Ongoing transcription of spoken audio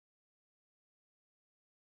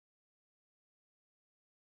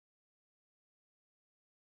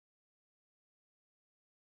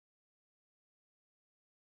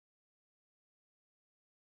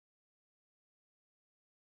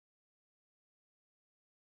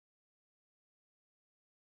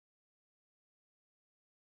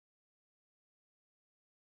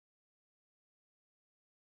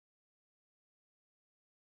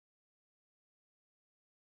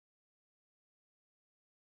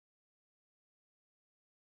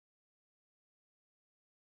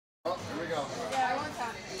go. Yeah, I want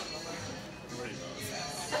time.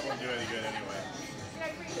 Won't do any good anyway.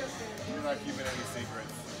 You're not keeping any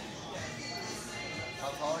secrets.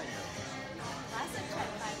 How tall are you? Last time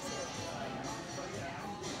tried 5'2".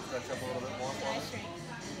 Stretch up a little bit more. Did I shrink?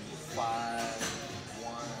 5'1".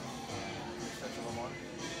 Stretch a little more.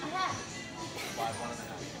 5'1.5".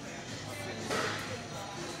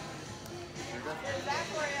 You're good. There's that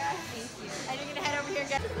for you. Thank you. And you're gonna head over here and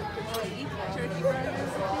get turkey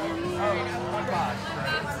burgers. Oh my gosh.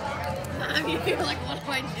 I'm here like, what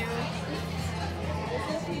do I do?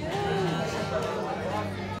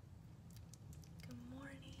 Good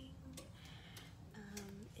morning.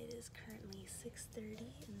 It is currently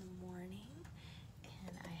 6:30 in the morning,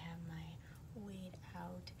 and I have my weighed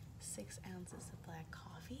out 6 ounces of black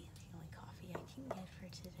coffee, the only coffee I can get for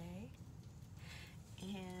today.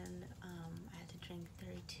 And I had to drink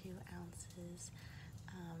 32 ounces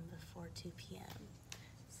before 2 p.m.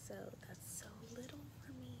 So that's so little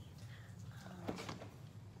for me.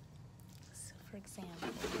 So for example,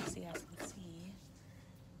 so you guys can see,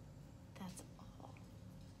 that's all.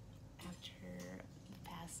 After the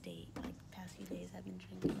past few days, I've been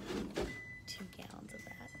drinking 2 gallons of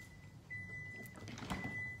that.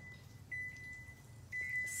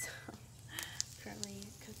 So currently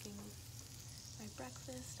cooking my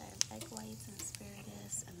breakfast. I have egg whites and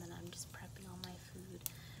asparagus, and then I'm just prepping all my food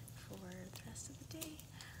for the rest of the day.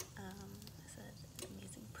 I said an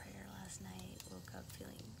amazing prayer last night, woke up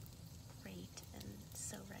feeling great and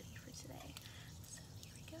so ready for today. So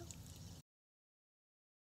here we go.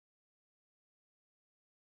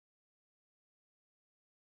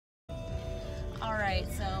 Alright,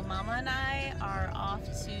 so Mama and I are off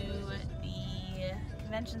to the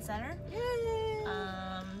convention center. Yay!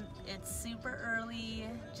 It's super early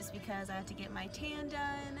just because I have to get my tan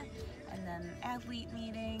done and then athlete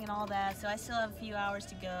meeting and all that, so I still have a few hours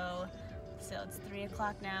to go. So it's 3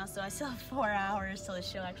 o'clock now, so I still have 4 hours till the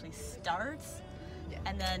show actually starts,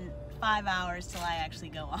 and then 5 hours till I actually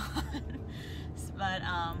go on. But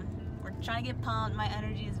we're trying to get pumped. My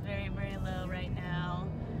energy is very, very low right now.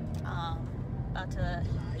 About to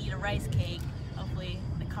eat a rice cake. Hopefully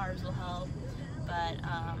the carbs will help. But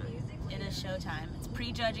it is showtime. It's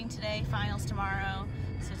pre-judging today, finals tomorrow.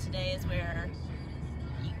 So today is where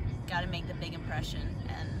you gotta make the big impression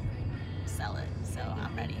and sell it. So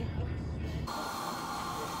I'm ready.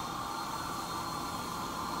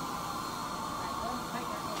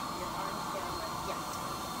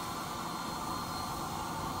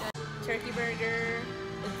 Turkey burger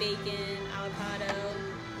with bacon, avocado,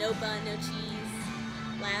 no bun, no cheese.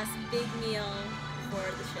 Last big meal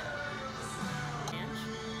before the show.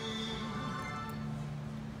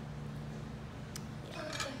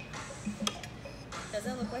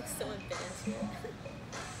 Doesn't look like someone bit into it.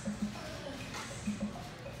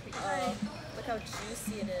 Oh, look how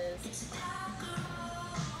juicy it is.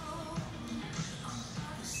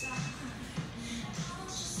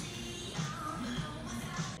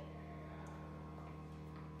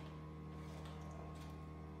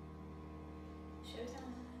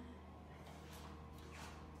 Showtime.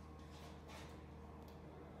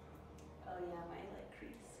 Oh yeah, my like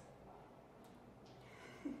crease.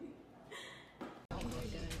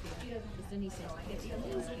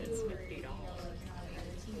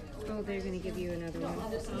 Oh, they're going to give you another one.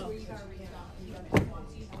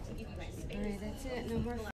 Alright, that's it. No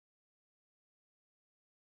more.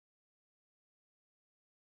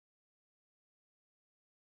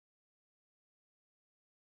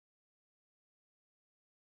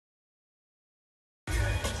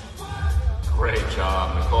 Great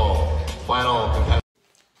job, Nicole. Final competitive.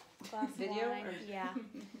 Video? Yeah.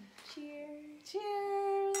 Cheers.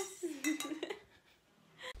 Cheers.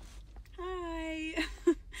 Hi.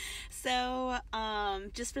 So,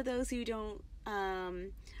 just for those who don't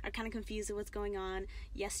are kind of confused with what's going on,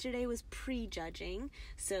 yesterday was pre-judging,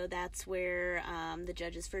 so that's where the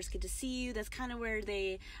judges first get to see you. That's kind of where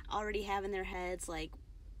they already have in their heads like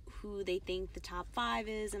who they think the top 5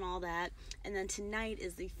 is and all that. And then tonight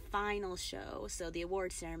is the final show, so the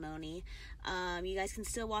award ceremony. You guys can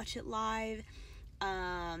still watch it live.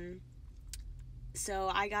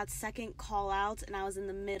 So I got second call out, and I was in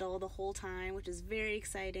the middle the whole time, which is very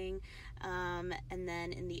exciting. And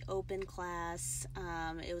then in the open class,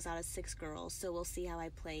 it was out of 6 girls, so we'll see how I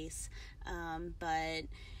place. But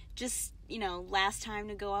just, you know, last time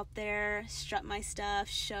to go up there, strut my stuff,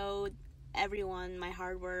 show everyone my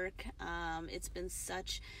hard work. It's been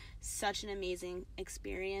such an amazing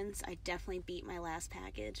experience. I definitely beat my last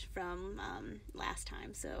package from last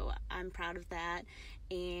time, so I'm proud of that.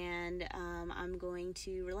 And I'm going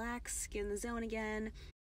to relax, get in the zone again,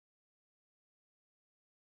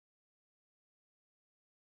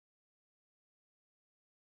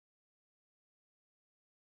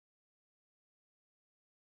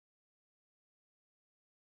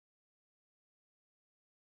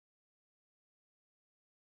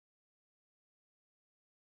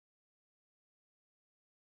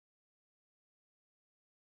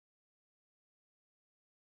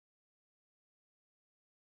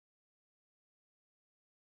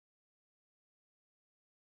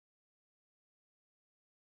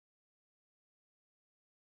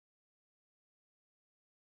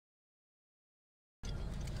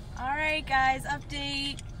 Alright guys,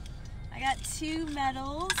 update. I got 2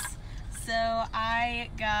 medals. So I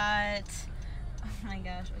got, oh my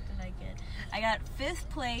gosh, what did I get? I got 5th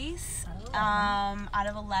place out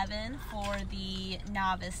of 11 for the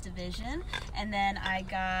novice division. And then I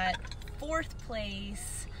got 4th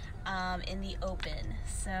place in the open.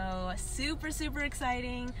 So super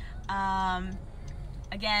exciting.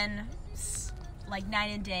 Again, like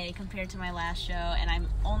night and day compared to my last show, and I'm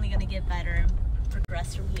only gonna get better and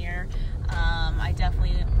progress from here. I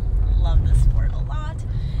definitely love this sport a lot,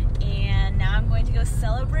 and now I'm going to go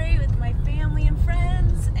celebrate with my family and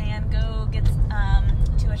friends and go get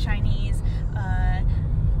to a Chinese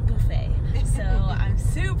buffet. So I'm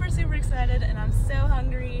super excited, and I'm so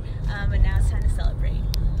hungry, but now it's time to celebrate.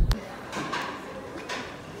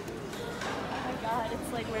 Oh my god,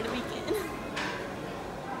 it's like, where to begin?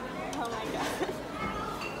 Oh my god.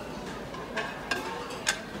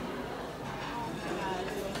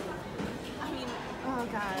 Oh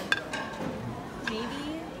god.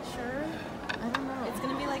 Maybe? Sure? I don't know. It's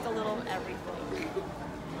gonna be like a little of everything.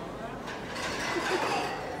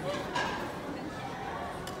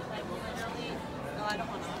 Like literally. No, I don't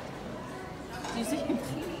wanna. Do you see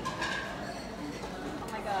Bikini? Oh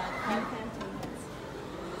my god. 5 plantains.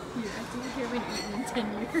 Here, I think you haven't eaten in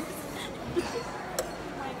 10 years. Oh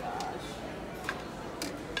my gosh.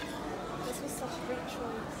 This was such a great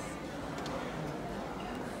choice.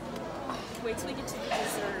 Wait till we get to the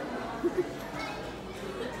dessert.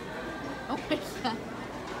 Oh my god.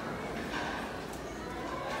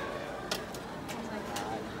 Oh my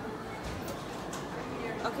god.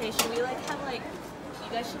 Okay, should we like have like, you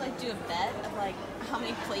guys should like do a bet of like how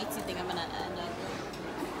many plates you think I'm gonna end up with.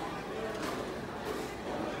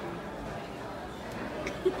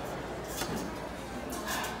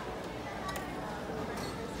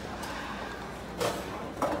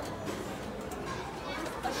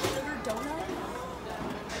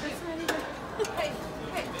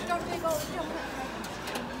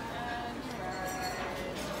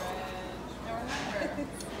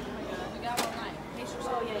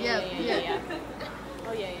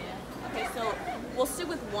 Oh yeah. Okay, so we'll sit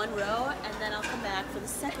with 1 row, and then I'll come back for the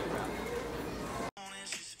 2nd row.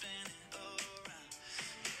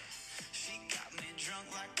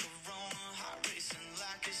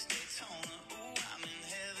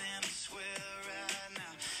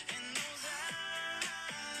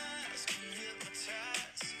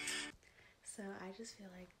 So I just feel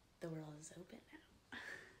like the world is open now.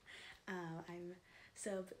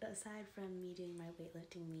 So aside from me doing my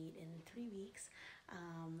weightlifting meet in 3 weeks,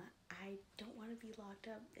 I don't want to be locked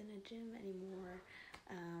up in a gym anymore.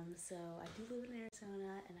 So I do live in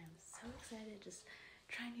Arizona, and I'm so excited to just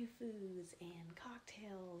try new foods and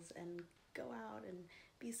cocktails and go out and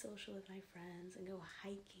be social with my friends and go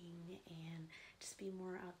hiking and just be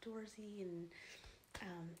more outdoorsy and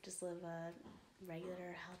just live a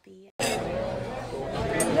regular, healthy. You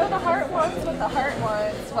know, the heart wants what the heart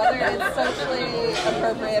wants, whether it's socially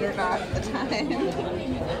appropriate or not at the time.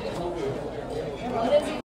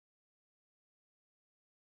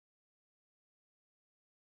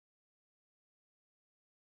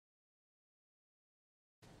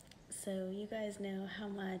 So you guys know how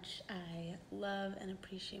much I love and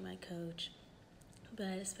appreciate my coach,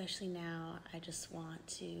 but especially now I just want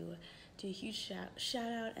to do a huge shout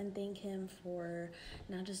out and thank him for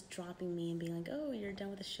not just dropping me and being like, oh, you're done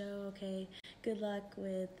with the show, okay, good luck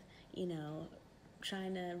with, you know,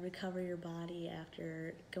 trying to recover your body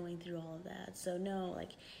after going through all of that. So no,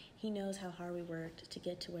 like, he knows how hard we worked to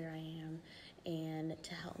get to where I am and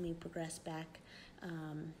to help me progress back,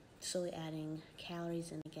 slowly adding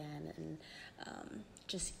calories in again and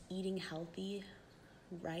just eating healthy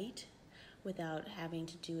right without having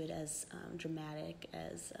to do it as dramatic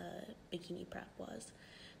as bikini prep was.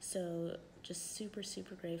 So just super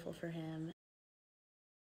grateful for him,